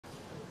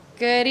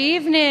Good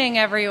evening,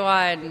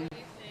 everyone.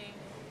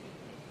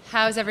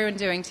 How's everyone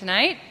doing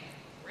tonight?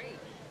 Great.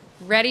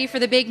 Ready for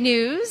the big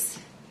news?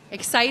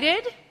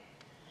 Excited?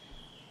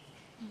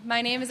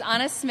 My name is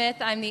Anna Smith.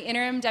 I'm the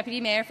Interim Deputy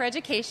Mayor for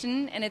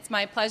Education, and it's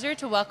my pleasure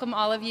to welcome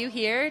all of you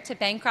here to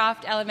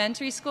Bancroft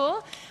Elementary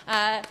School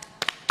and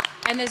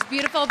this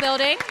beautiful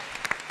building.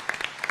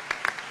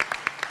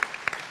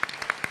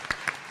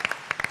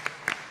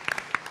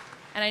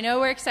 And I know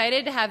we're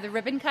excited to have the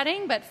ribbon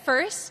cutting, but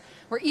first,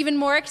 we're even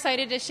more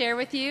excited to share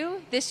with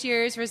you this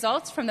year's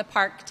results from the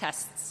PARCC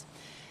tests.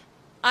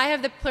 I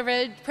have the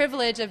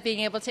privilege of being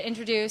able to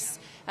introduce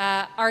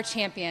our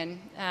champion,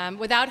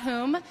 without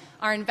whom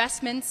our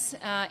investments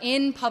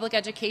in public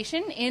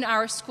education in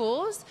our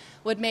schools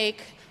would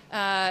make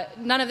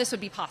none of this would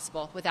be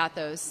possible without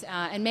those.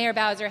 And Mayor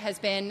Bowser has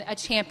been a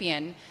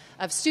champion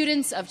of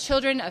students, of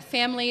children, of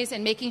families,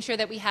 and making sure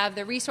that we have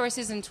the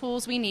resources and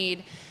tools we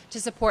need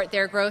to support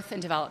their growth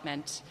and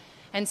development.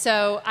 And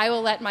so I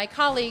will let my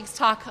colleagues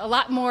talk a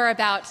lot more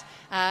about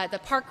the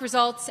PARCC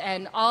results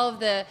and all of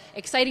the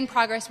exciting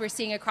progress we're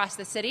seeing across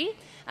the city.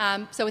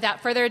 So without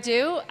further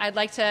ado, I'd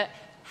like to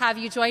have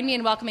you join me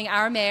in welcoming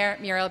our Mayor,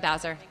 Muriel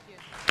Bowser. Thank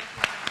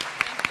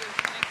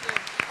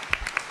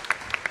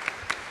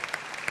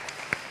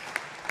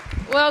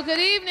you. Well, good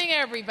evening,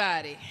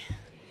 everybody.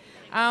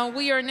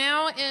 We are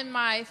now in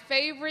my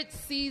favorite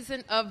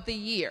season of the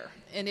year.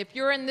 And if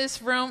you're in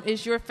this room,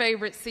 it's your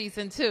favorite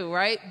season too,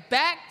 right?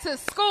 Back to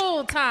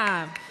school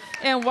time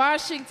in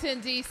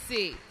Washington,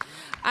 D.C.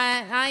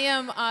 I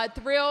am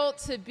thrilled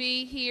to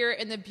be here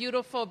in the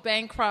beautiful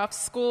Bancroft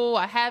School.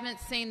 I haven't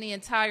seen the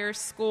entire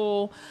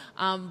school,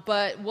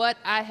 but what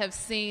I have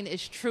seen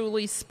is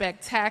truly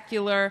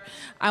spectacular.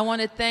 I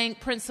want to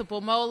thank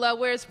Principal Mola.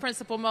 Where's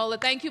Principal Mola?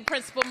 Thank you,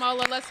 Principal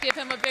Mola. Let's give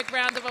him a big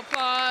round of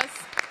applause.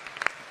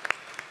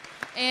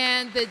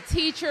 And the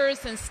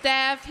teachers and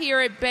staff here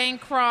at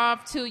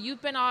Bancroft, too.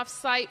 You've been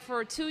off-site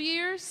for 2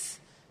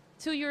 years?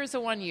 2 years or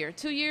 1 year?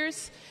 2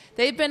 years?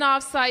 They've been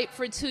off-site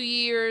for 2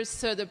 years,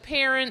 so the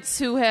parents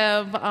who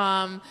have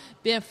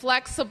been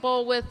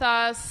flexible with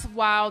us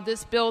while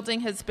this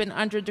building has been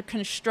under the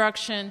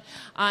construction,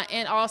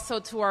 and also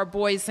to our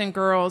boys and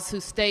girls who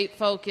stayed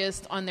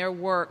focused on their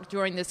work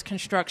during this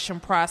construction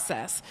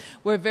process.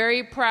 We're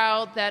very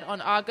proud that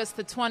on August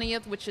the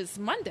 20th, which is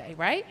Monday,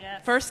 right?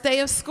 Yes. First day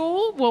of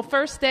school? Well,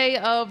 first day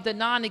of the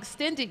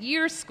non-extended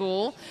year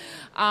school,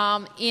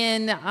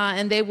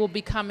 and they will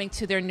be coming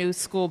to their new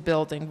school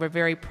building. We're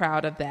very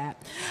proud of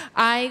that.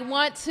 I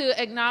want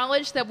to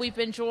acknowledge that we've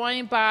been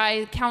joined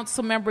by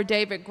Council Member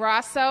David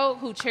Grasso,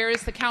 who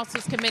chairs the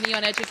Council's Committee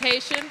on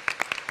Education.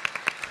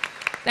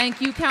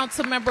 Thank you,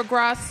 Council Member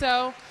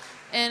Grasso.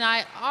 And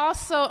I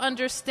also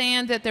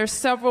understand that there's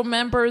several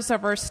members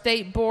of our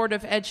State Board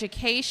of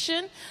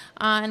Education,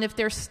 and if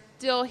they're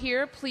still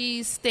here,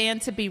 please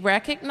stand to be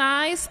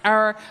recognized.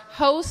 Our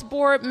host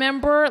board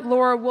member,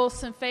 Laura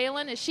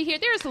Wilson-Phelan, is she here?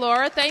 There's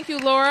Laura. Thank you,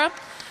 Laura.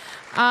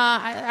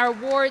 Our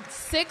Ward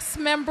 6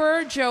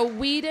 member, Joe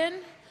Whedon,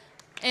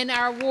 and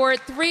our Ward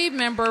 3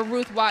 member,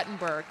 Ruth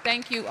Wattenberg.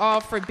 Thank you all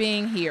for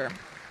being here.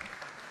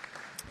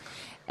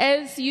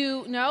 As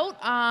you note,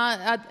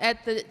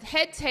 at the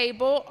head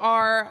table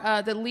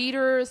are the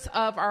leaders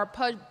of our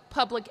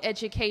public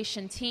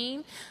education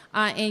team,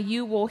 and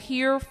you will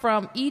hear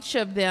from each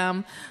of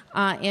them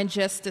in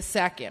just a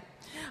second.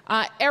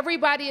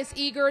 Everybody is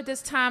eager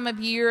this time of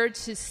year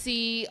to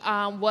see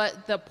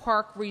what the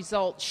PARCC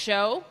results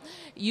show.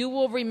 You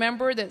will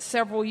remember that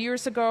several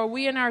years ago, are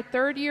we in our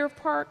third year of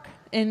PARCC?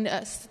 In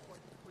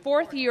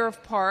fourth year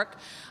of PARCC,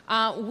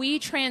 we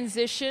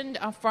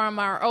transitioned from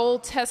our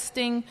old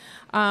testing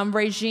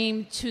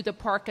regime to the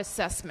PARCC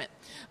assessment.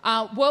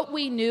 What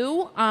we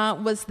knew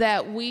was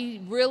that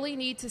we really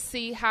need to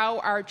see how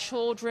our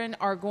children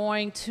are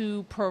going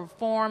to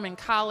perform in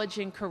college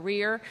and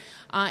career,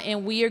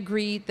 and we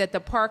agreed that the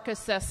PARCC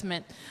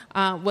assessment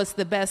was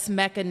the best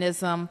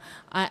mechanism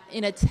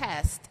in a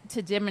test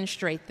to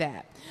demonstrate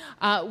that.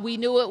 We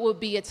knew it would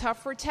be a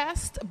tougher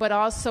test, but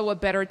also a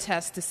better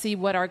test to see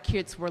what our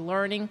kids were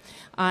learning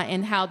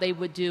and how they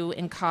would do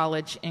in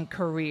college and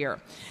career.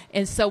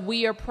 And so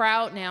we are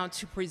proud now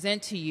to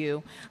present to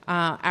you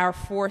our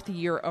fourth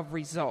year of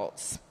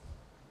results.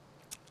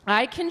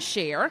 I can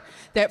share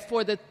that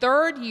for the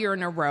third year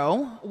in a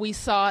row, we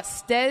saw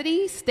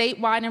steady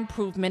statewide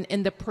improvement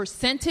in the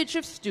percentage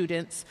of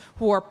students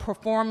who are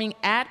performing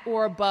at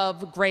or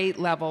above grade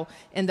level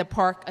in the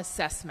PARCC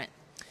assessment.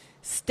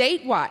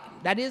 Statewide,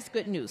 that is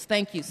good news.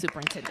 Thank you,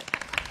 Superintendent.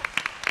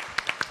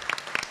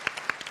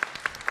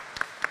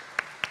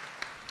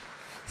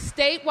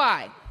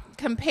 Statewide,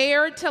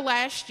 compared to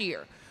last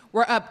year,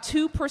 we're up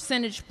 2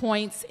 percentage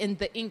points in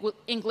the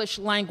English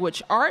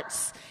language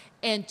arts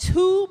and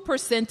 2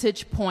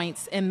 percentage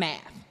points in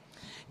math.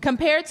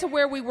 Compared to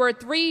where we were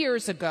 3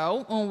 years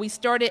ago when we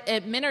started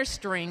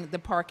administering the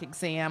PARCC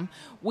exam,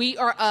 we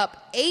are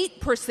up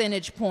 8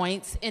 percentage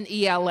points in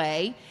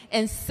ELA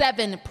and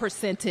 7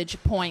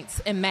 percentage points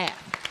in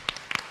math.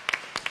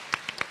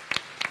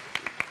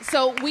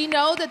 So we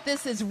know that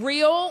this is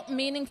real,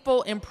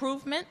 meaningful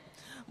improvement.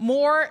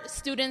 More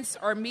students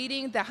are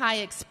meeting the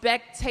high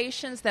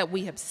expectations that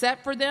we have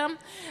set for them,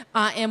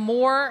 and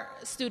more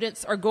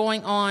students are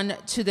going on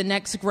to the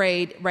next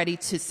grade ready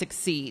to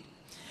succeed.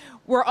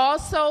 We're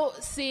also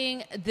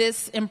seeing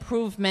this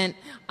improvement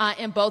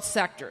in both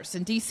sectors,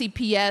 in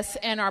DCPS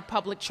and our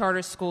public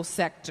charter school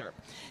sector.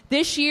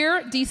 This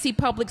year, DC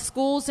Public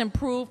Schools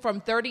improved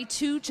from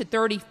 32 to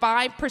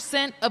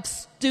 35% of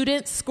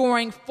students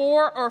scoring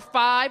 4 or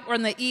 5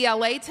 on the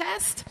ELA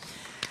test,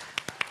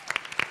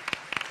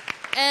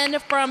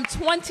 and from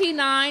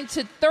 29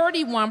 to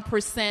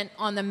 31%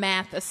 on the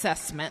math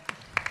assessment.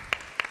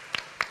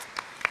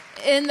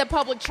 In the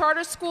public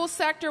charter school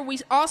sector, we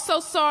also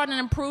saw an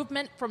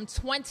improvement from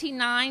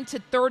 29 to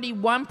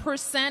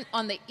 31%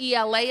 on the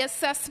ELA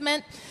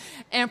assessment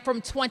and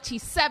from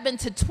 27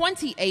 to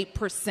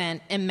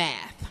 28% in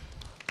math.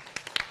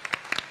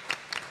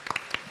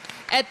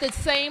 At the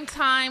same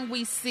time,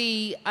 we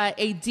see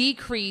a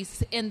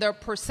decrease in the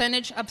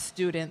percentage of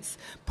students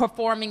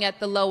performing at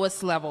the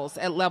lowest levels,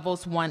 at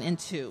levels 1 and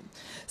 2.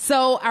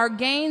 So our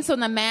gains on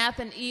the math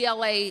and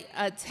ELA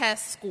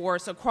test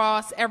scores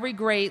across every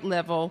grade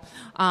level,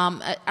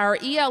 our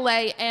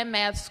ELA and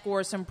math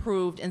scores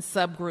improved in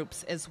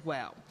subgroups as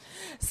well.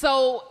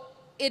 So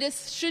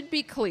should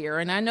be clear,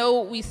 and I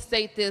know we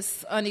state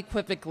this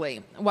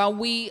unequivocally, while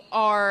we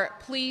are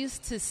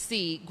pleased to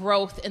see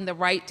growth in the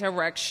right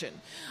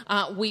direction,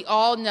 we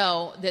all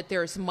know that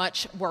there's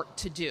much work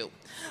to do,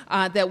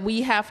 that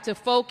we have to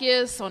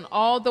focus on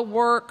all the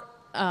work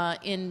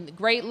in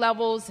grade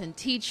levels and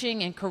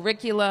teaching and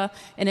curricula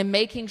and in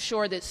making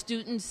sure that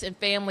students and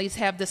families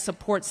have the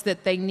supports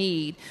that they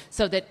need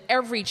so that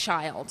every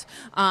child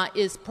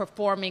is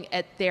performing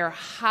at their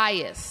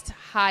highest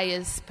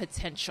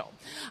potential.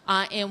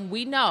 And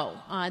we know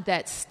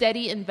that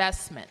steady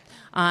investment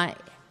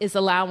is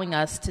allowing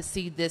us to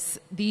see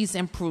these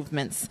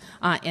improvements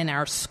in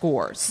our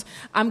scores.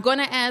 I'm going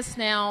to ask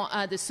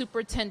now the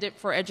Superintendent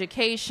for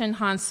Education,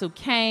 Han-Soo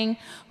Kang,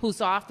 whose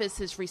office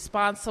is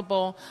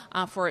responsible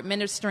for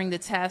administering the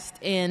test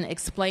and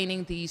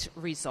explaining these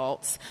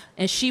results.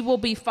 And she will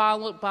be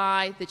followed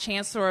by the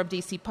Chancellor of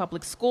DC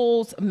Public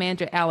Schools,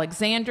 Amanda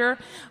Alexander,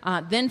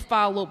 then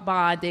followed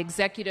by the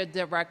Executive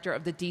Director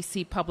of the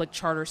DC Public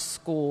Charter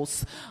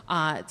Schools,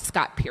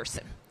 Scott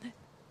Pearson.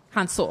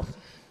 Han-Soo.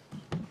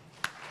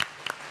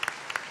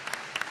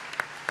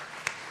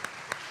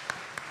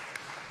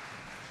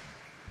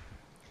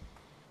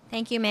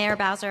 Thank you, Mayor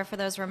Bowser, for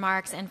those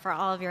remarks and for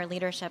all of your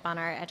leadership on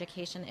our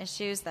education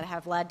issues that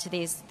have led to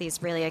these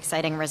really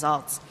exciting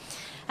results.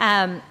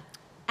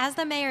 As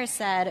the mayor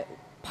said,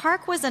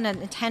 PARCC was an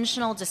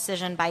intentional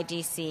decision by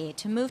DC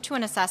to move to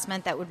an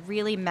assessment that would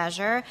really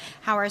measure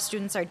how our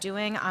students are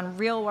doing on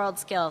real-world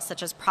skills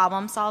such as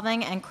problem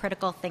solving and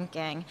critical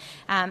thinking.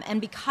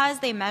 And because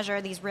they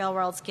measure these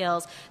real-world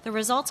skills, the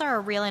results are a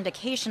real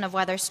indication of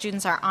whether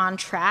students are on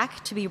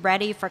track to be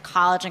ready for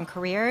college and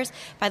careers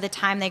by the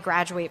time they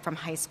graduate from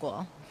high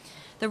school.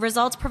 The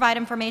results provide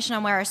information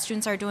on where our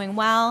students are doing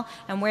well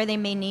and where they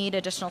may need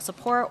additional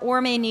support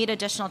or may need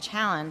additional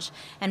challenge.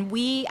 And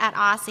we at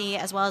OSSE,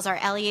 as well as our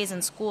LEAs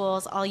and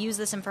schools, all use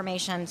this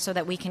information so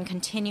that we can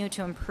continue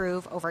to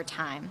improve over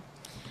time.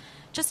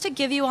 Just to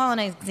give you all an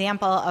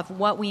example of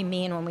what we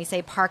mean when we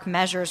say PARCC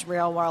measures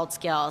real-world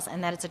skills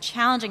and that it's a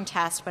challenging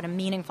test but a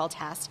meaningful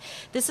test,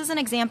 this is an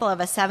example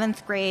of a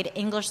 7th grade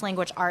English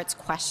language arts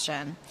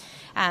question.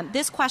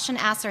 This question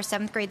asks our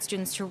 7th grade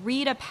students to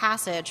read a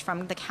passage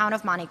from The Count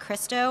of Monte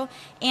Cristo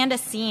and a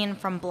scene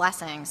from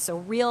Blessings, so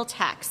real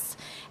texts.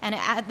 And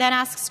it then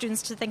asks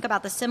students to think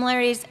about the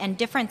similarities and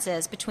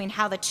differences between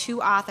how the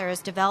two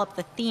authors develop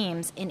the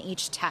themes in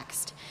each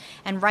text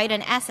and write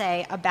an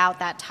essay about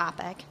that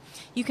topic.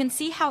 You can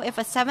see how if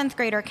a 7th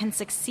grader can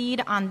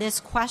succeed on this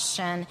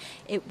question,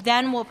 it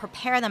then will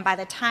prepare them by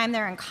the time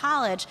they're in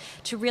college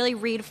to really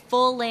read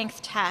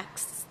full-length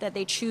texts that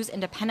they choose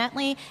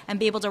independently and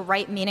be able to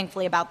write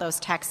meaningfully about those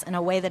texts in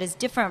a way that is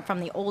different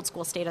from the old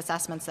school state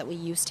assessments that we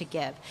used to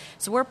give.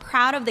 So we're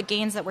proud of the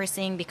gains that we're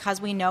seeing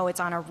because we know it's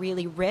on a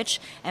really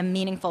rich and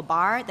meaningful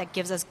bar that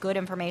gives us good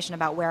information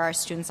about where our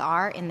students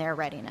are in their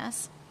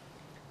readiness.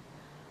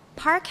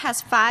 PARCC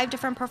has 5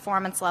 different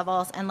performance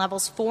levels, and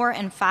levels 4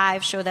 and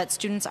 5 show that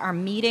students are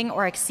meeting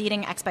or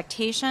exceeding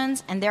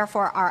expectations and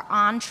therefore are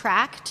on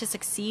track to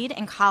succeed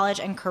in college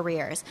and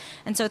careers.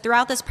 And so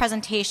throughout this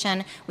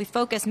presentation, we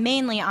focus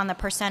mainly on the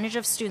percentage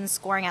of students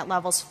scoring at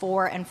levels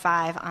 4 and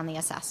 5 on the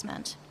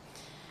assessment.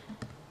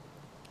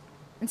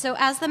 And so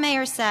as the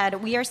mayor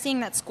said, we are seeing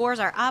that scores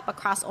are up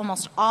across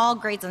almost all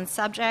grades and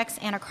subjects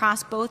and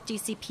across both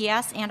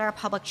DCPS and our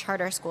public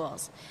charter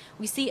schools.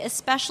 We see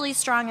especially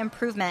strong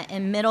improvement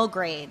in middle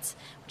grades,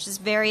 which is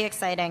very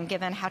exciting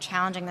given how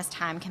challenging this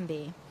time can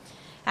be.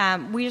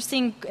 We are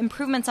seeing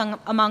improvements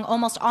among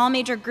almost all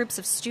major groups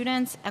of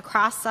students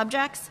across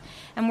subjects,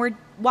 and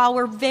while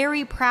we're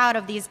very proud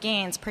of these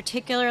gains,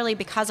 particularly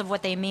because of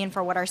what they mean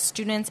for what our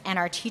students and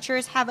our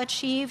teachers have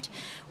achieved,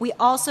 we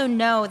also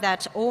know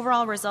that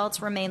overall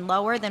results remain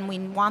lower than we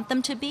want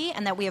them to be,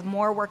 and that we have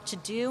more work to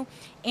do,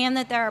 and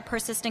that there are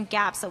persistent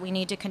gaps that we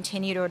need to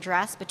continue to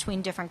address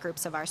between different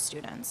groups of our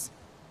students.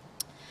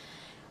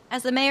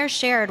 As the mayor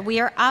shared,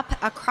 we are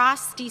up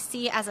across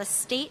DC as a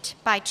state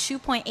by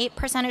 2.8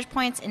 percentage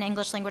points in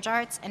English language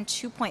arts and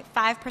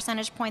 2.5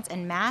 percentage points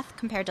in math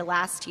compared to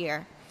last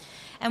year.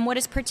 And what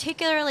is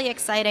particularly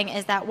exciting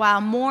is that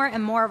while more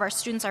and more of our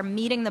students are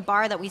meeting the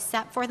bar that we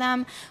set for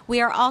them, we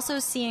are also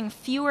seeing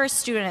fewer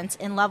students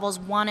in levels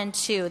 1 and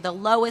 2, the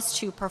lowest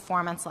 2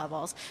 performance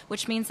levels,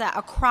 which means that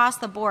across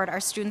the board, our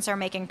students are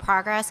making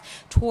progress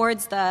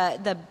towards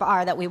the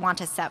bar that we want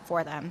to set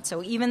for them.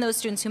 So even those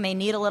students who may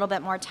need a little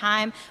bit more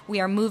time, we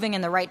are moving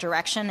in the right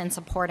direction and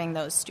supporting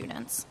those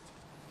students.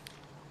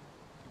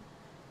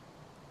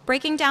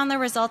 Breaking down the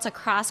results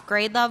across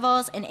grade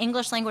levels, in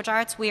English language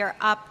arts, we are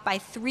up by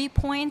 3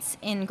 points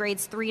in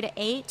grades 3 to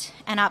 8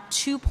 and up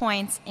 2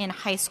 points in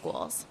high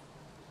schools.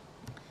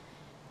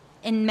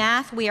 In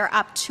math, we are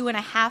up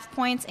 2.5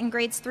 points in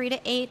grades 3 to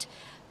 8,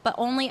 but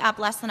only up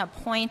less than a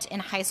point in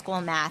high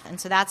school math.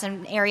 And so that's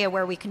an area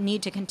where we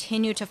need to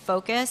continue to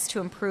focus to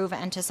improve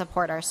and to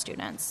support our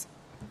students.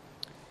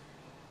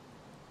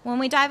 When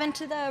we dive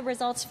into the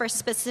results for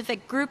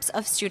specific groups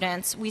of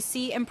students, we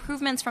see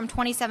improvements from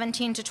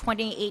 2017 to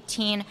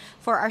 2018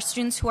 for our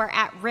students who are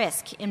at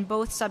risk in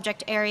both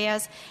subject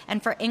areas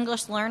and for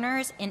English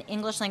learners in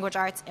English language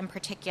arts in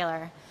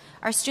particular.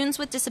 Our students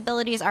with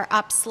disabilities are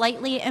up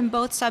slightly in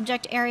both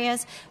subject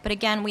areas, but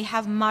again, we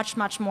have much,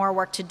 much more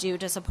work to do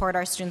to support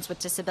our students with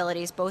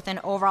disabilities, both in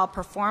overall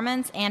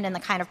performance and in the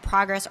kind of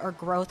progress or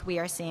growth we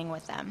are seeing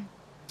with them.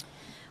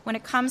 When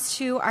it comes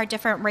to our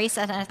different race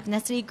and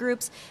ethnicity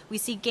groups, we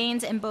see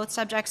gains in both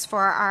subjects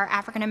for our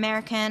African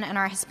American and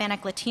our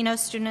Hispanic Latino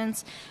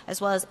students, as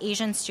well as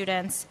Asian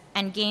students,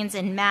 and gains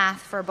in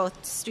math for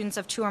both students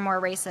of 2 or more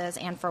races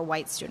and for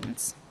white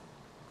students.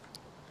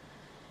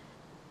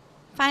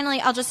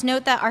 Finally, I'll just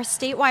note that our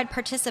statewide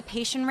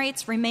participation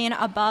rates remain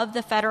above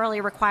the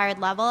federally required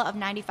level of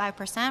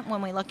 95%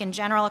 when we look in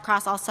general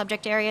across all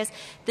subject areas.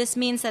 This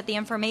means that the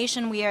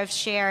information we have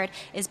shared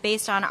is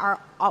based on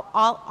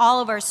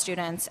all of our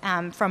students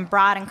from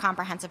broad and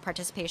comprehensive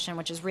participation,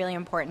 which is really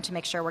important to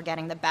make sure we're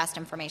getting the best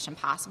information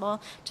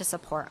possible to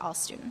support all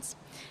students.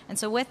 And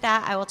so with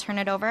that, I will turn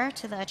it over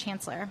to the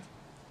Chancellor.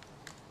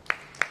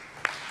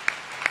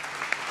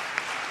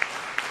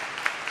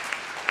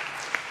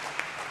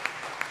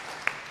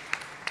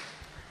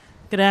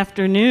 Good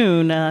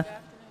afternoon.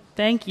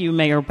 Thank you,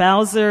 Mayor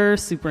Bowser,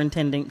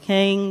 Superintendent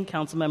King,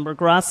 Councilmember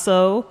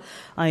Grasso.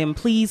 I am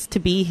pleased to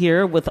be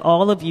here with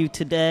all of you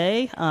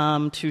today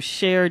to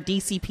share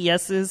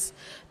DCPS's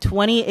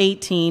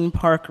 2018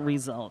 PARCC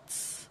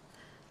results.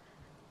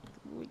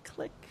 We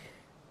click.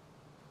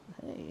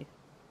 Hey.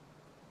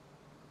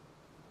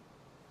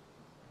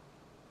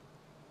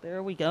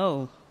 There we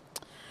go.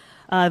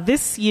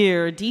 This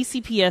year,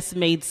 DCPS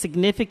made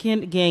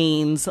significant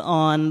gains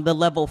on the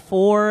level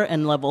 4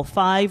 and level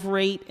 5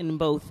 rate in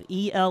both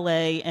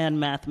ELA and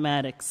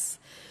mathematics.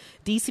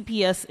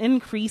 DCPS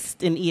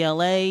increased in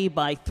ELA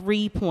by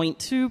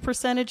 3.2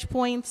 percentage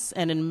points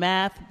and in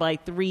math by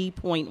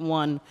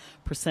 3.1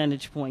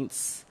 percentage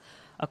points.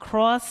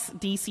 Across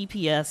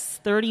DCPS,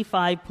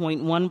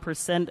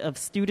 35.1% of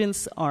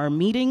students are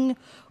meeting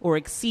or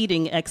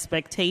exceeding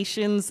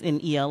expectations in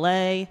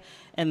ELA,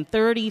 and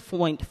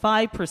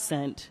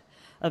 30.5%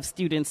 of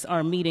students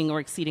are meeting or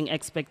exceeding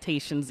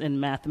expectations in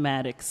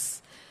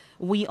mathematics.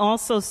 We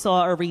also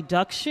saw a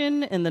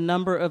reduction in the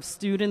number of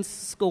students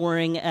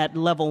scoring at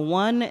level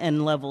 1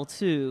 and level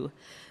 2.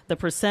 The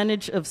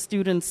percentage of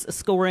students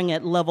scoring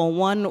at level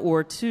 1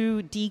 or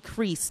 2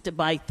 decreased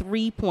by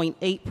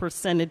 3.8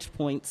 percentage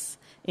points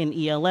in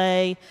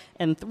ELA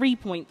and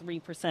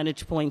 3.3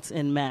 percentage points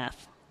in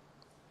math.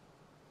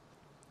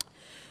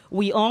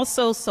 We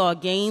also saw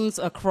gains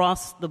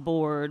across the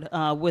board,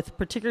 with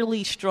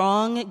particularly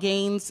strong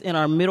gains in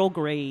our middle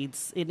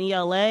grades. In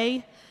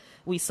ELA,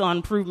 we saw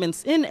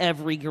improvements in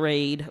every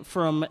grade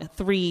from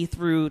 3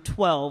 through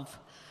 12.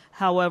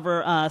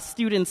 However,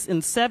 students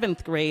in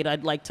 7th grade,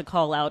 I'd like to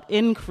call out,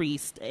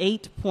 increased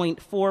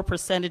 8.4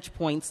 percentage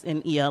points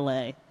in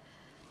ELA.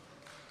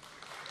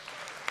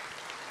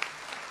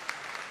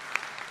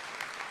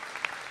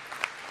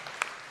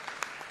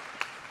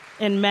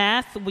 In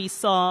math, we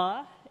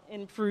saw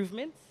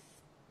improvements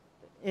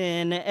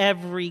in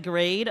every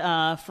grade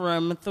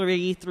from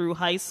 3 through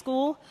high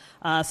school.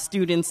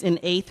 Students in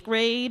 8th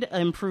grade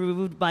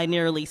improved by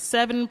nearly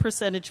 7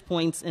 percentage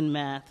points in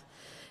math.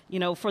 You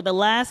know, for the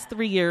last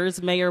 3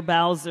 years, Mayor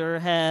Bowser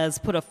has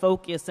put a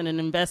focus and an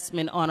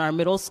investment on our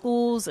middle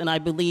schools, and I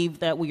believe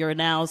that we are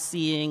now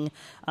seeing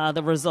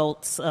the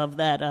results of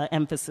that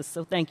emphasis.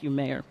 So thank you,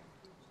 Mayor.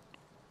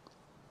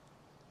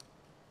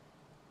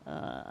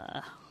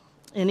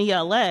 In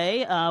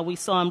ELA, we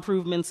saw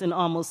improvements in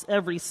almost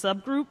every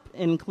subgroup,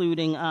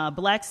 including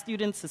Black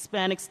students,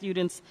 Hispanic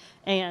students,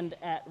 and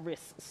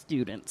at-risk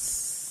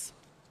students.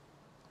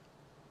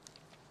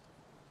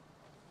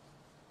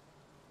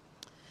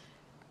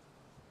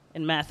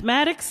 In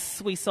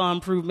mathematics, we saw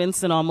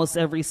improvements in almost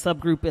every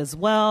subgroup as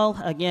well,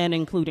 again,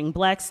 including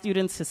Black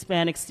students,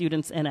 Hispanic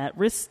students, and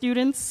at-risk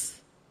students.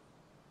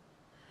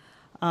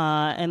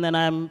 And then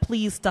I'm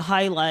pleased to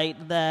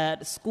highlight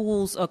that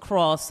schools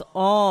across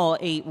all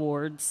 8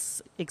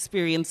 wards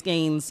experienced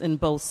gains in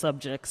both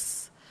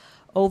subjects.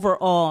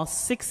 Overall,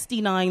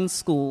 69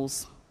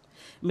 schools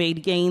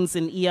made gains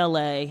in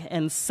ELA,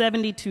 and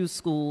 72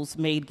 schools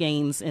made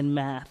gains in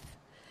math.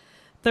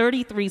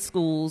 33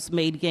 schools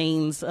made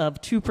gains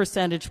of 2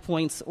 percentage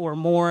points or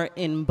more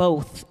in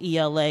both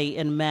ELA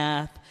and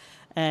math,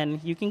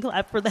 and you can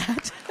clap for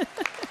that.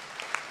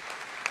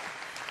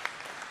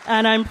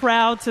 And I'm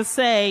proud to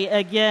say,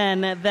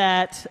 again,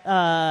 that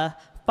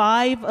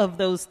 5 of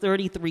those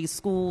 33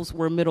 schools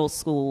were middle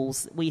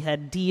schools. We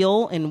had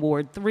Deal in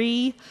Ward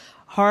 3,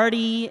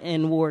 Hardy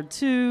in Ward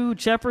 2,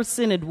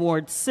 Jefferson in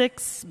Ward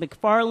 6,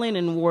 McFarland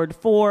in Ward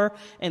 4,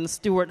 and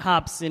Stewart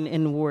Hobson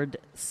in Ward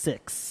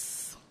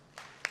 6.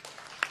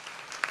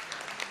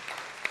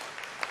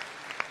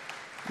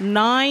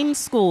 9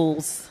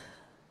 schools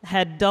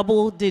had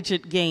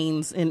double-digit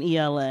gains in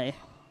ELA.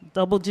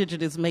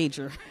 Double-digit is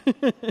major.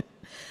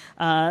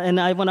 And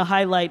I want to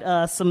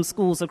highlight some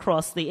schools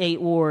across the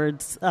 8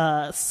 wards.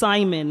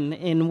 Simon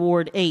in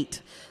Ward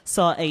 8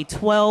 saw a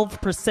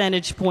 12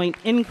 percentage point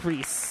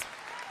increase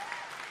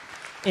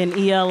in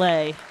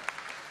ELA.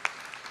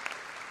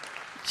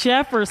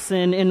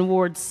 Jefferson in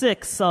Ward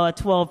 6 saw a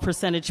 12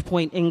 percentage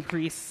point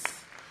increase.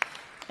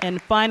 And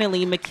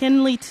finally,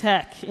 McKinley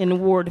Tech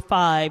in Ward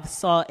 5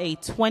 saw a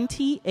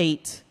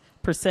 28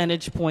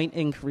 percentage point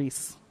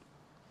increase.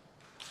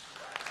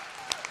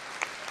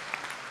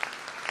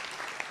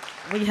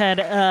 We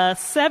had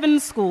 7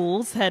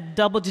 schools had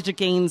double-digit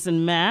gains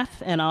in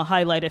math, and I'll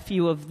highlight a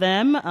few of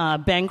them.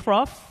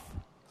 Bancroft,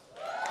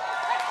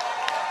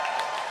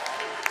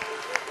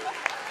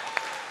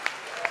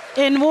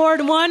 in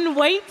Ward 1,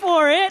 wait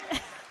for it,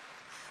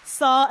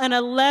 saw an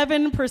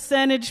 11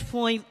 percentage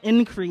point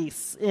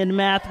increase in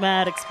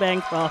mathematics.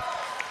 Bancroft,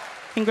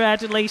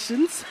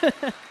 congratulations.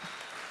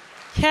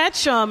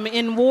 Ketchum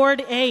in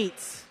Ward 8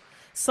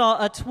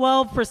 saw a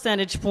 12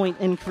 percentage point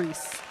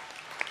increase.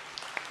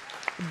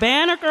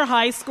 Banneker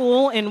High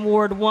School in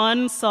Ward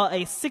 1 saw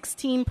a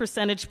 16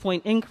 percentage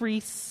point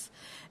increase,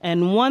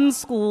 and 1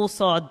 school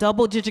saw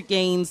double-digit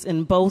gains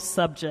in both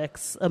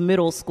subjects, a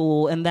middle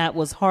school, and that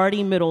was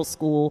Hardy Middle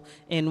School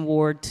in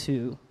Ward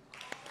 2.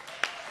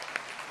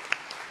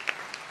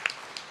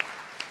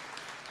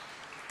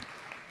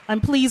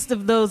 I'm pleased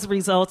of those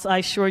results.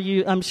 I'm sure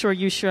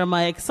you share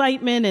my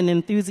excitement and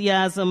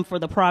enthusiasm for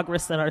the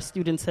progress that our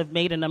students have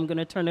made, and I'm going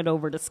to turn it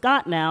over to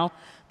Scott now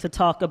to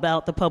talk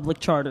about the public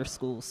charter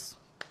schools.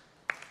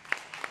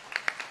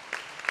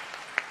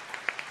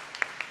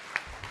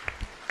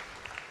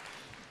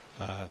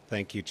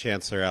 Thank you,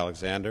 Chancellor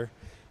Alexander.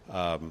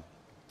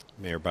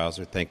 Mayor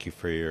Bowser, thank you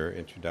for your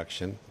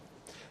introduction.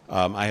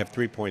 I have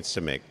 3 points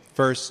to make.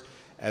 First,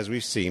 as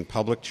we've seen,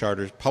 public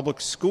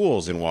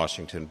schools in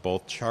Washington,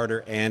 both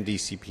charter and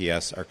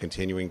DCPS, are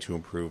continuing to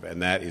improve, and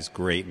that is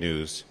great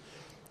news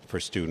for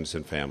students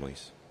and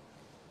families.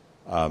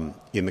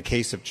 In the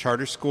case of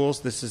charter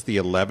schools, this is the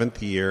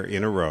 11th year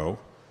in a row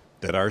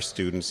that our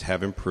students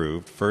have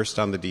improved, first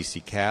on the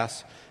DC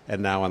CAS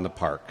and now on the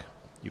PARCC.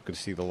 You can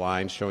see the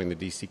line showing the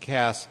DC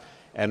CAS,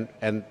 and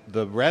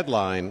the red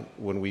line,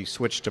 when we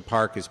switch to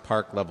PARCC, is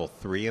PARCC level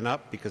 3 and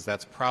up, because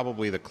that's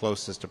probably the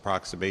closest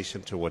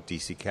approximation to what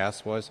DC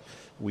CAS was.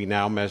 We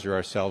now measure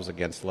ourselves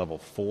against level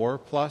 4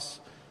 plus,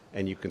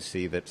 and you can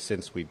see that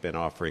since we've been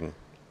offering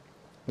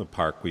the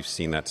PARCC, we've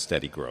seen that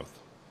steady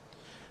growth.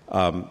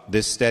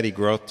 This steady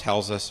growth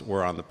tells us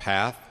we're on the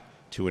path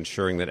to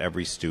ensuring that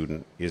every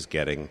student is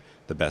getting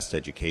the best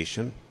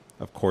education.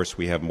 Of course,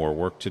 we have more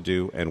work to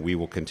do, and we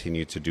will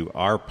continue to do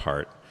our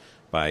part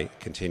by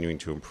continuing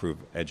to improve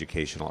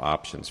educational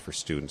options for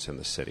students in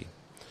the city.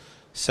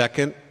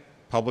 Second,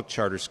 public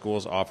charter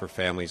schools offer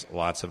families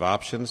lots of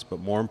options, but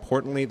more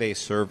importantly, they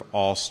serve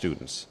all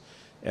students.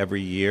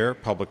 Every year,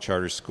 public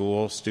charter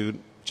schools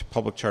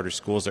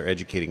are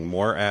educating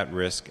more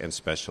at-risk and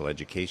special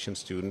education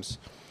students,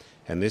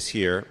 and this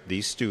year,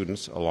 these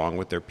students, along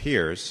with their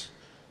peers,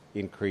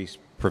 increase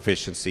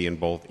proficiency in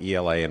both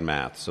ELA and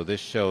math. So this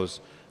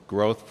shows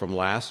growth from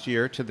last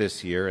year to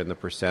this year in the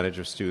percentage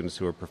of students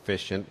who are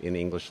proficient in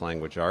English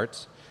language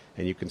arts.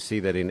 And you can see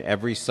that in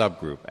every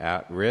subgroup,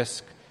 at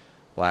risk,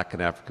 Black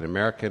and African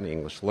American,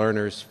 English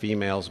learners,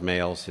 females,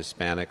 males,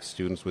 Hispanics,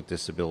 students with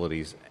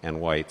disabilities, and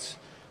whites,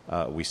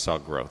 we saw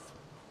growth.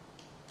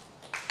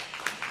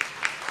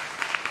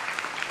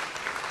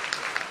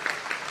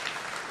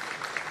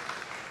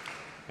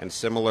 And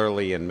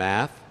similarly in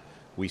math,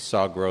 we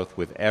saw growth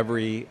with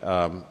every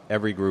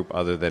group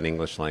other than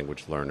English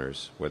language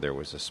learners, where there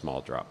was a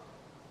small drop.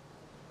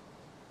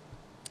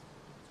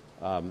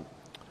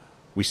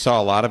 We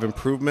saw a lot of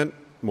improvement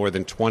more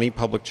than 20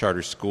 public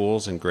charter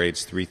schools in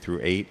grades 3 through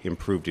 8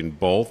 improved in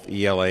both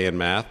ELA and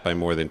math by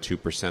more than 2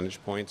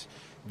 percentage points.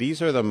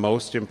 These are the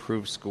most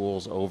improved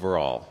schools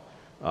overall.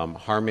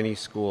 Harmony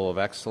School of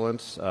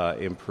Excellence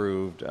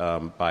improved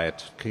by a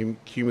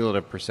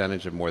cumulative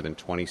percentage of more than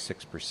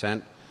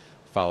 26%,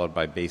 followed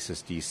by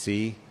Basis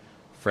DC,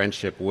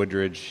 Friendship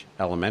Woodridge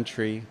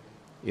Elementary,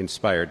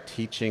 Inspired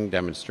Teaching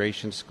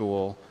Demonstration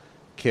School,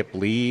 KIPP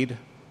Lead,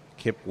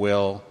 KIPP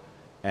Will,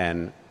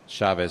 and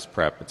Chavez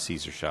Prep at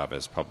Cesar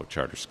Chavez Public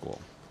Charter School.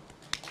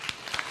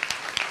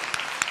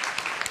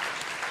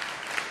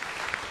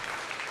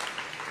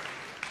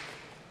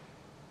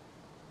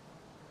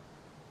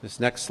 This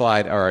next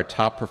slide are our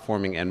top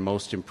performing and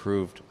most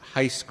improved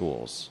high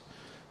schools.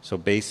 So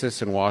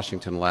Basis and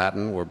Washington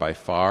Latin were by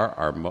far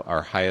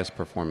our highest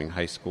performing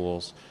high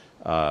schools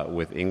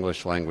with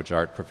English language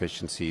art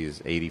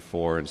proficiencies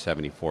 84 and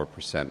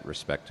 74%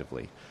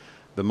 respectively.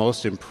 The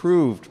most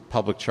improved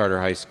public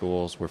charter high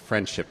schools were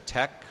Friendship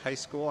Tech High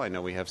School. I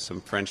know we have some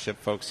Friendship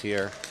folks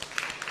here.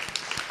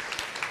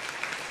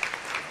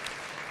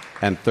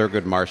 And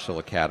Thurgood Marshall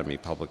Academy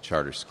Public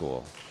Charter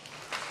School.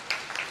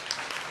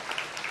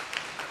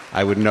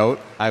 I would note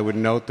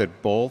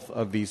that both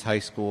of these high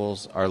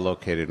schools are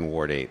located in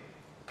Ward 8.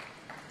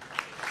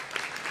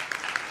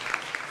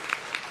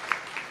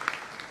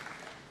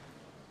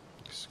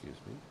 Excuse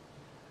me.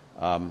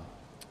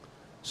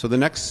 So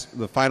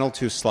the final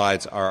two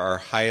slides are our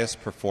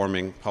highest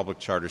performing public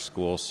charter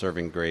schools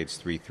serving grades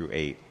 3 through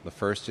 8. The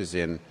first is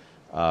in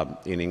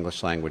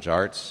English language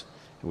arts.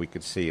 We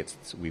could see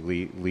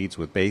leads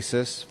with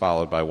Basis,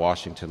 followed by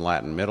Washington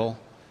Latin Middle,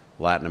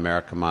 Latin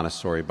America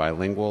Montessori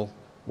Bilingual,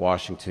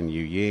 Washington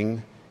Yu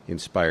Ying,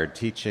 Inspired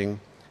Teaching,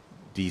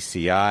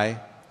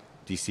 DCI,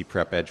 DC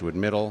Prep Edgewood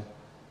Middle,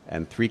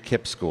 and 3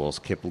 KIPP schools,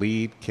 KIPP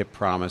Lead, KIPP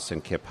Promise,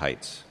 and KIPP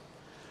Heights.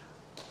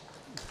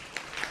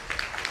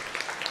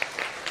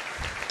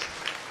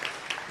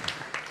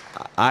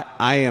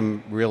 I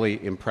am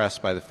really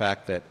impressed by the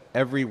fact that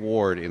every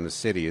ward in the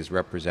city is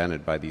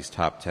represented by these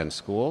top 10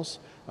 schools,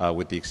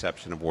 with the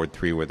exception of Ward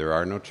 3 where there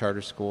are no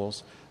charter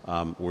schools.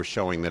 We're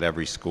showing that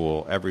every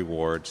school, every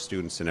ward,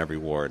 students in every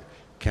ward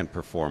can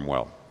perform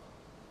well.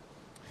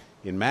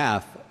 In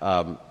math,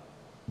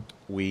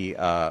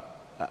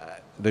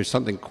 there's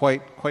something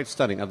quite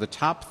stunning. Of the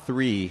top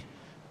 3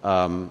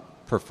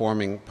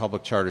 performing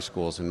public charter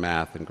schools in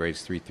math in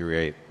grades 3 through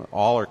 8,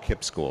 all are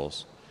KIPP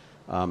schools.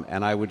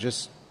 And I would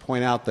just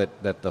point out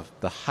that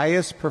the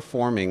highest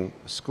performing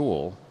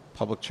school,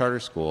 public charter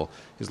school,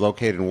 is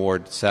located in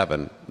Ward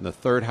 7. And the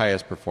third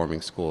highest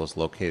performing school is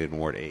located in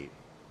Ward 8.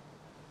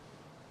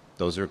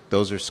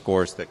 Those are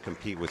scores that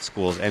compete with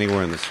schools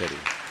anywhere in the city.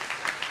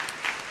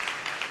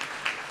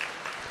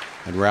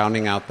 And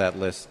rounding out that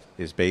list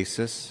is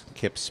Basis,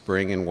 KIPP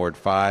Spring in Ward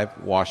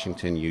 5,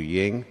 Washington Yu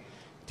Ying,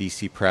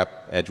 DC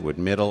Prep Edgewood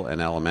Middle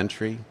and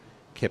Elementary,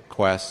 KIPP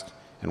Quest,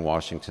 and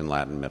Washington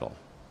Latin Middle.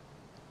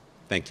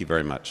 Thank you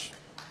very much.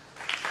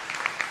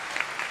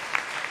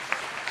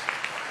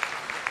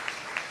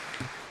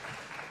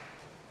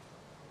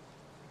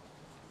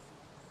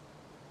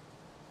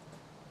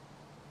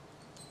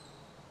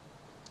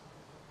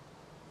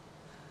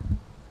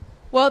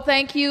 Well,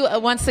 thank you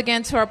once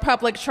again to our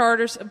public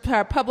charter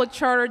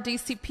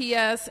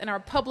DCPS, and our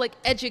public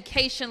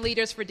education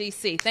leaders for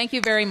DC. Thank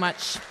you very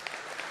much.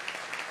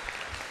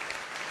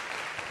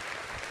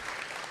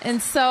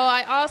 And so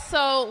I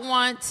also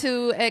want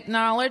to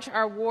acknowledge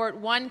our Ward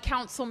 1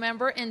 council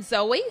member and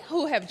Zoe,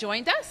 who have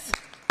joined us.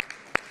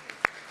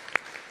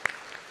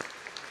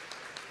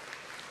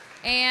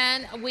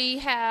 And we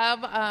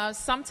have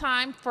some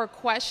time for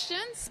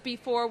questions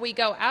before we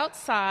go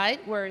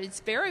outside, where it's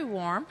very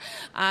warm,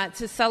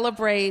 to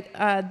celebrate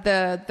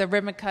the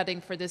ribbon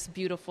cutting for this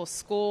beautiful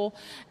school.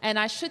 And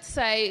I should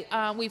say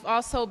we've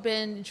also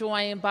been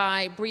joined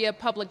by Brea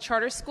Public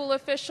Charter School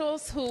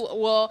officials who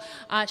will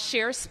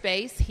share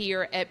space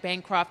here at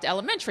Bancroft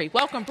Elementary.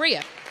 Welcome,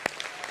 Brea.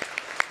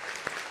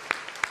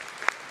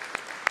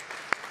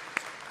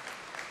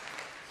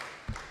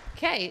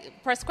 Okay,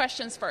 first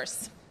questions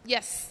first.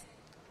 Yes.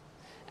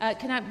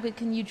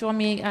 Can you join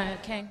me,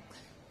 Kang?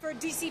 For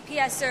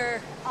DCPS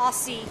or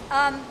Aussie,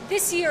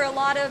 this year a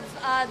lot of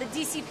the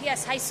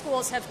DCPS high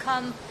schools have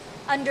come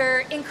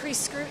under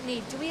increased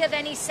scrutiny. Do we have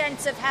any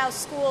sense of how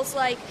schools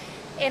like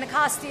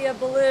Anacostia,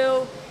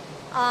 Ballou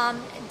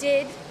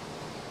did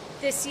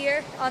this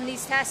year on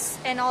these tests?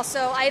 And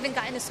also, I haven't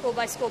gotten a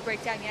school-by-school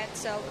breakdown yet,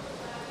 so.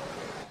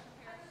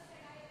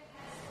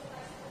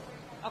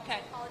 Okay. I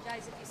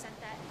apologize if you sent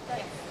that.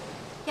 But.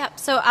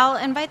 Yep, so I'll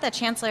invite the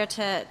Chancellor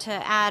to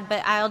add,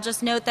 but I'll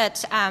just note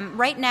that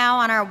right now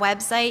on our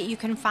website you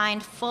can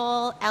find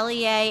full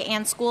LEA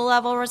and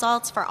school-level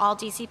results for all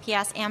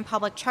DCPS and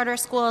public charter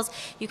schools.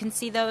 You can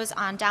see those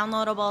on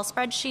downloadable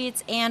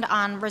spreadsheets and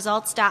on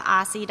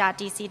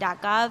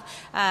results.ossi.dc.gov,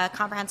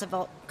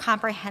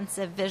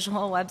 comprehensive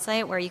visual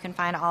website where you can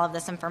find all of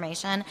this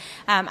information.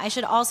 I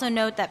should also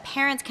note that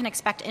parents can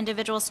expect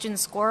individual student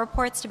score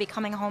reports to be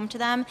coming home to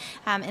them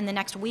in the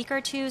next week or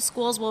two.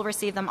 Schools will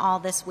receive them all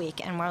this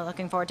week, and we're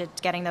looking forward to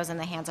getting those in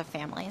the hands of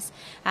families.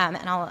 And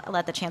I'll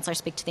let the Chancellor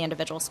speak to the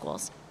individual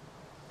schools.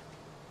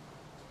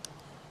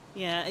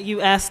 Yeah,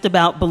 you asked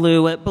about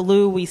Ballou. At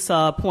Ballou, we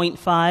saw a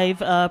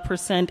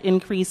 0.5%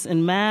 increase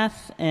in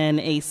math and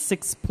a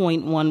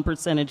 6.1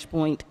 percentage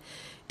point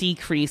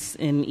decrease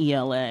in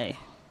ELA.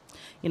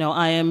 You know,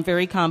 I am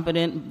very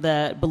confident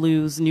that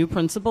Ballou's new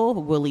principal,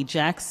 Willie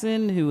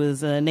Jackson, who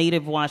is a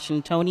native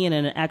Washingtonian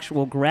and an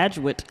actual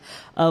graduate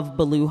of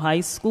Ballou High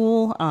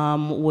School,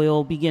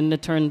 will begin to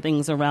turn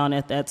things around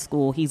at that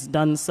school. He's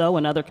done so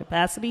in other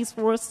capacities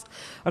for us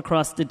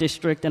across the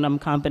district, and I'm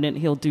confident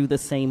he'll do the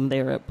same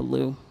there at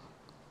Ballou.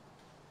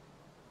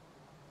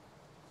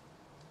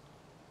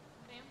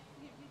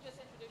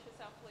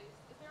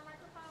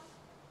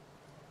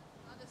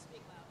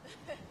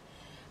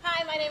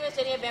 Hi, my name is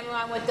Jenny Abamu.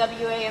 I'm with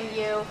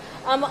WAMU.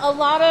 A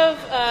lot of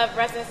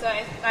residents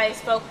that I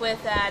spoke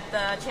with at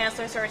the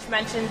Chancellor Search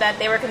mentioned that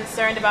they were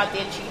concerned about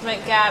the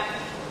achievement gap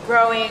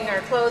growing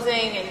or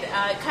closing,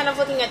 and kind of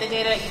looking at the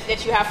data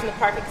that you have from the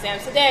PARCC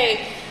exams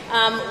today.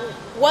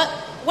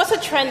 What's a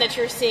trend that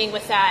you're seeing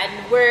with that,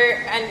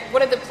 and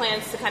what are the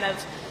plans to kind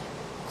of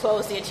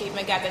close the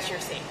achievement gap that you're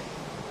seeing?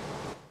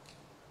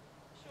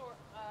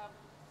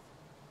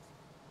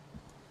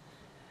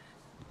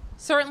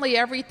 Certainly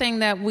everything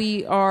that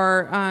we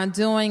are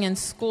doing in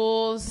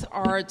schools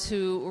are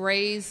to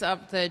raise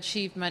up the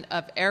achievement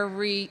of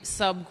every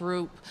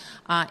subgroup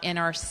in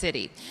our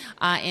city.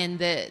 And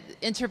the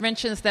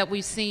interventions that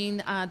we've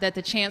seen that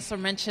the Chancellor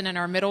mentioned in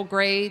our middle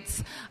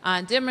grades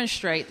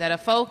demonstrate that a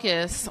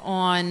focus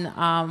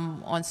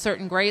on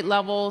certain grade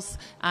levels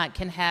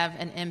can have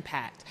an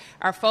impact.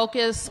 Our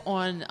focus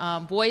on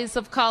boys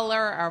of color,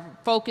 our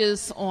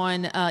focus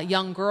on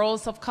young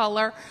girls of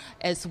color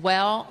as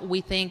well,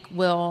 we think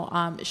will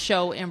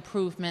show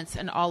improvements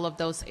in all of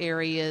those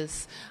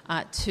areas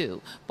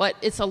too. But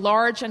it's a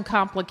large and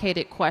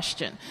complicated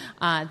question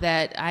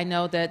that I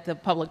know that the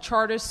public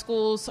charter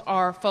schools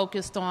are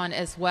focused on,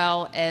 as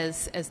well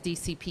as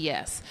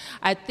DCPS.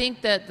 I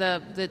think that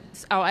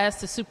I'll ask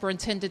the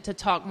superintendent to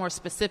talk more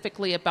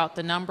specifically about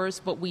the numbers,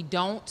 but we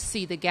don't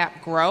see the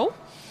gap grow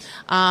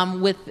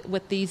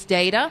with these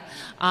data,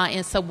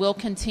 and so we'll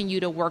continue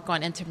to work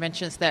on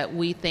interventions that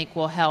we think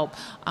will help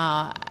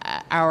all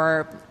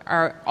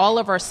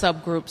of our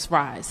subgroups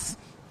rise.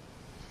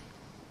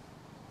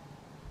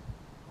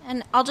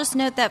 And I'll just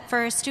note that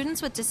for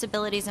students with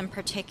disabilities in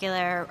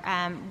particular,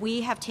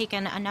 we have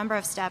taken a number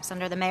of steps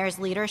under the mayor's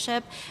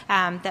leadership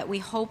that we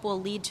hope will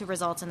lead to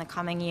results in the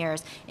coming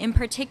years. In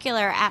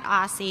particular, at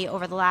OSSI,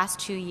 over the last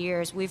 2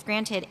 years, we've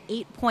granted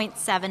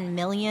 $8.7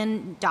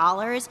 million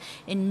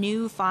in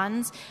new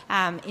funds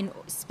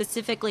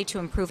specifically to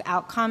improve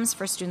outcomes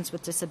for students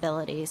with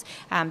disabilities.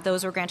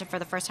 Those were granted for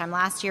the first time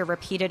last year,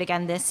 repeated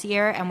again this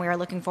year, and we are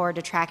looking forward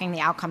to tracking the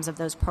outcomes of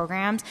those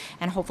programs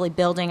and hopefully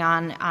building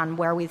on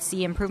where we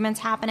see improvements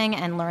happening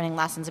and learning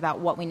lessons about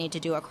what we need to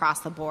do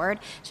across the board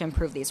to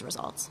improve these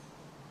results.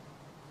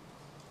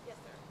 Yes,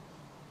 sir.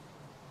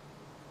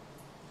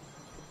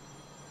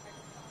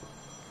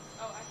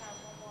 Oh, I have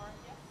one more.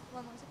 Yes.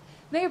 One more.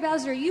 Mayor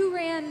Bowser, you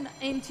ran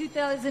in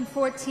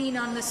 2014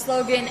 on the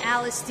slogan,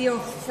 Alice Deal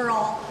for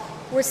All.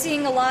 We're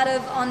seeing a lot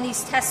of, on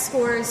these test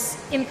scores,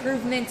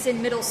 improvements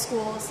in middle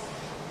schools.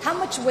 How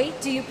much weight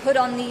do you put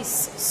on these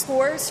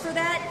scores for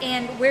that,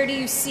 and where do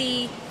you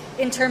see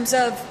in terms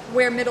of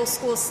where middle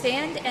schools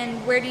stand,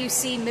 and where do you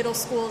see middle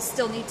schools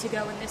still need to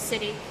go in this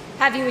city?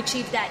 Have you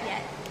achieved that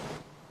yet?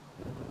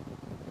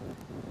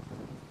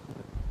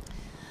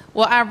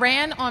 Well, I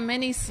ran on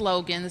many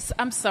slogans.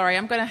 I'm sorry,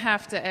 I'm going to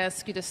have to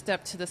ask you to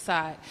step to the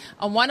side.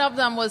 One of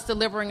them was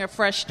delivering a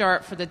fresh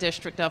start for the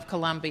District of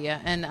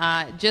Columbia.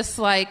 And just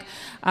like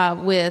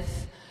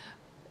with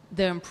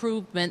the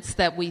improvements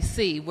that we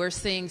see, we're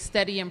seeing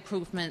steady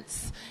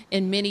improvements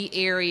in many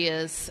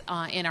areas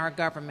in our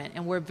government,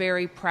 and we're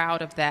very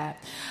proud of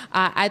that.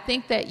 I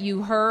think that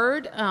you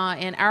heard,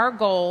 and our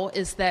goal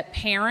is that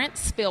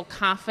parents feel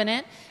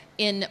confident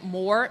in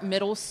more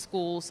middle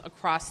schools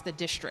across the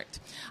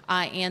district,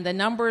 and the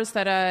numbers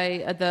that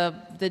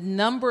the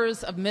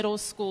numbers of middle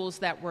schools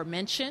that were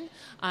mentioned,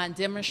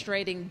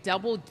 demonstrating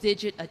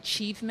double-digit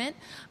achievement,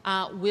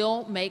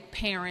 will make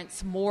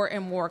parents more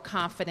and more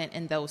confident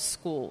in those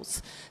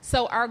schools.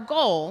 So our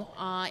goal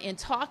in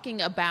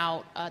talking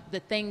about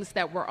the things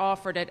that were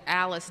offered at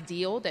Alice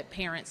Deal that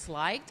parents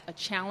liked, a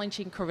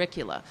challenging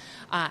curricula,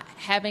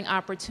 having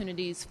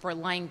opportunities for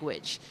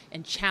language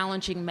and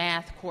challenging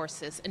math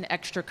courses and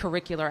extracurricular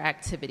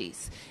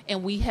activities.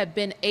 And we have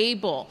been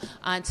able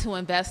to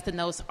invest in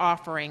those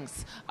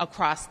offerings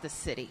across the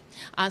city.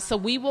 So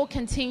we will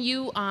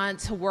continue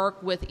to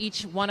work with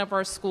each one of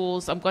our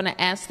schools. I'm going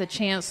to ask the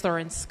Chancellor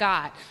and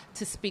Scott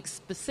to speak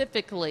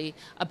specifically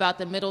about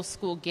the middle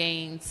school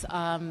gains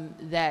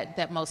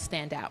that most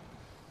stand out.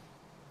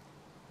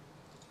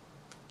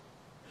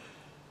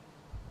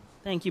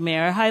 Thank you,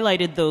 Mayor. I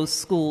highlighted those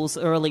schools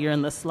earlier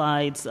in the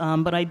slides,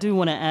 but I do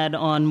want to add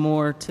on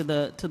more to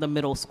the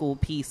middle school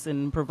piece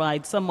and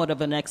provide somewhat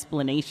of an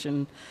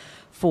explanation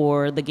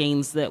for the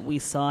gains that we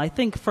saw. I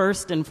think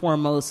first and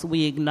foremost,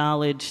 we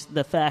acknowledge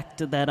the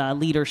fact that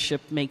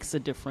leadership makes a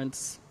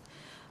difference.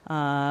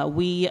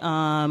 We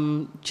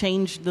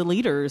changed the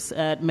leaders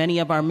at many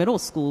of our middle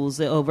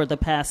schools over the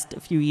past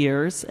few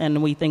years,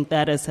 and we think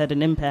that has had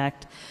an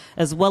impact,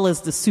 as well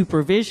as the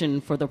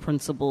supervision for the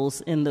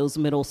principals in those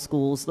middle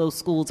schools. Those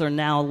schools are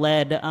now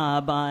led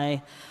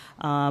by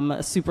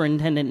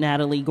Superintendent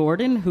Natalie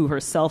Gordon, who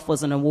herself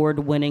was an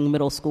award-winning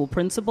middle school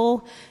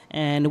principal,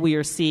 and we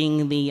are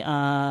seeing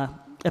the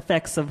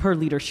effects of her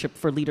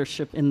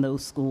leadership in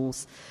those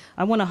schools.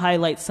 I want to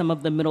highlight some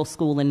of the middle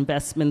school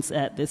investments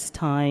at this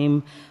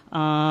time.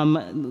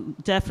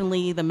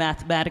 Definitely the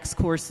mathematics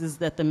courses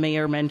that the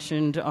mayor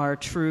mentioned are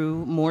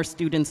true. More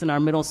students in our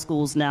middle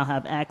schools now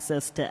have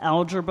access to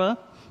algebra.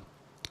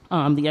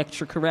 The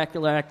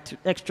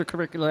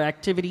extracurricular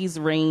activities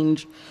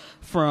range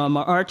from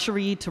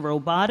archery to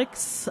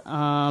robotics.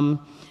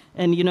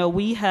 And, you know,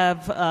 we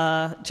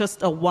have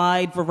just a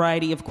wide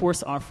variety of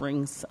course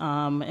offerings,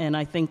 and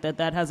I think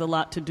that has a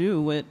lot to do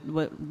with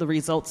the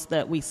results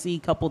that we see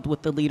coupled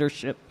with the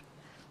leadership.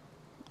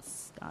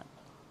 Scott.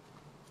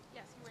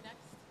 Yes, you were next.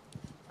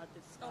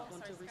 Did Scott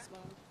want to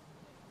respond?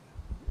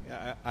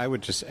 Yeah, I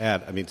would just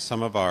add, I mean,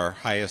 some of our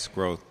highest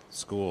growth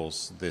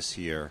schools this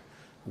year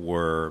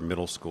were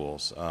middle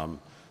schools.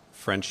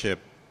 Friendship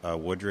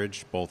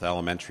Woodridge, both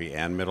elementary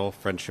and middle.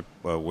 Friendship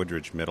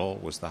Woodridge Middle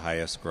was the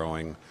highest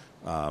growing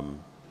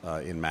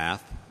in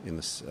math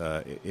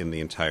in the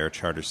entire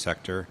charter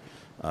sector.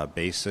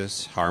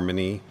 Basis,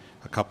 Harmony,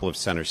 a couple of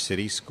Center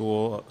City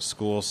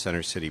schools,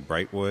 Center City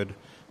Brightwood,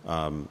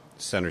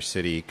 Center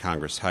City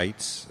Congress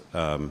Heights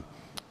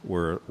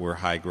were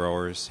high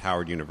growers.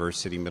 Howard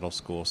University Middle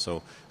School.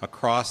 So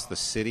across the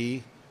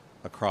city,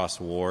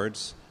 across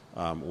wards,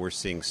 we're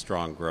seeing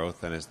strong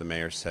growth, and as the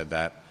mayor said,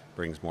 that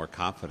brings more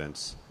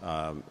confidence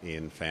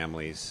in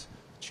families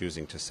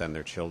choosing to send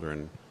their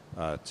children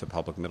to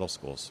public middle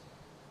schools.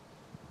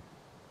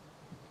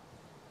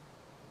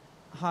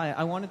 Hi,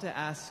 I wanted to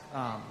ask,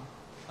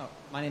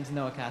 my name's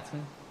Noah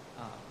Katzman,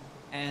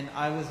 and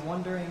I was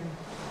wondering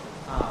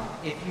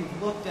if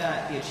you've looked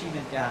at the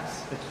achievement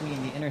gaps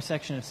between the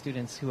intersection of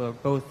students who are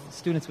both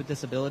students with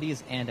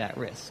disabilities and at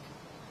risk,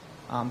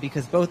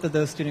 because both of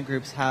those student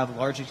groups have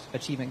large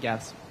achievement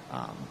gaps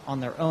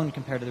on their own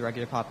compared to the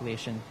regular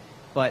population,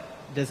 but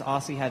does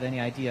OSSI have any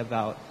idea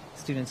about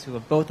students who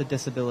have both a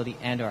disability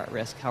and are at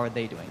risk? How are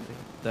they doing,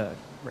 the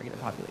regular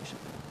population?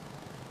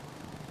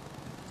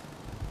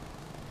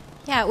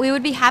 Yeah, we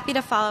would be happy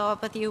to follow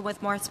up with you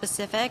with more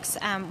specifics.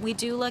 We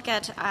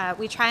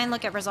try and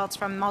look at results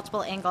from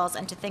multiple angles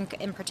and to think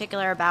in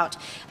particular about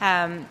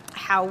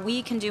how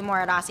we can do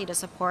more at OSSI to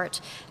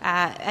support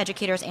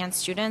educators and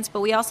students.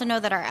 But we also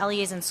know that our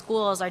LEAs in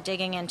schools are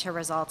digging into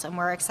results, and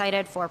we're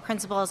excited for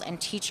principals and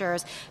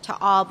teachers to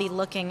all be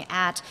looking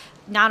at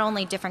not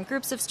only different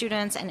groups of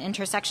students and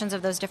intersections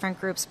of those different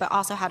groups, but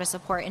also how to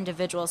support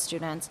individual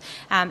students,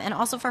 and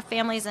also for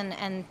families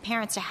and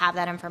parents to have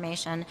that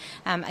information.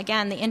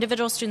 Again, the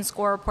individual student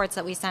score reports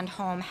that we send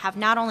home have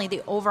not only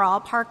the overall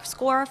PARCC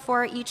score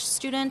for each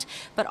student,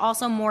 but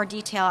also more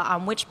detail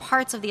on which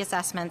parts of the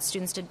assessment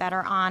students did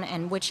better on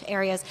and which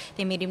areas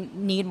they may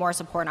need more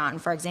support on.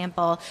 For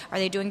example, are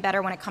they doing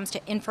better when it comes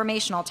to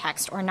informational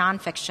text or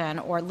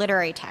nonfiction or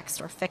literary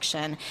text or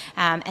fiction?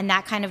 And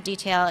that kind of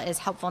detail is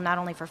helpful not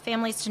only for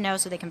families to know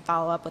so they can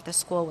follow up with the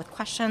school with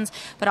questions,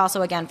 but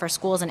also, again, for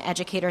schools and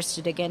educators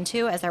to dig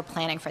into as they're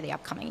planning for the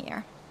upcoming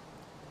year.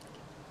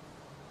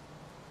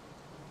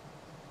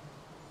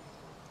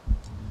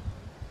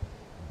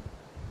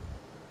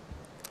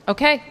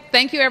 Okay,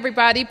 thank you,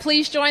 everybody.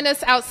 Please join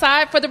us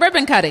outside for the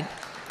ribbon cutting.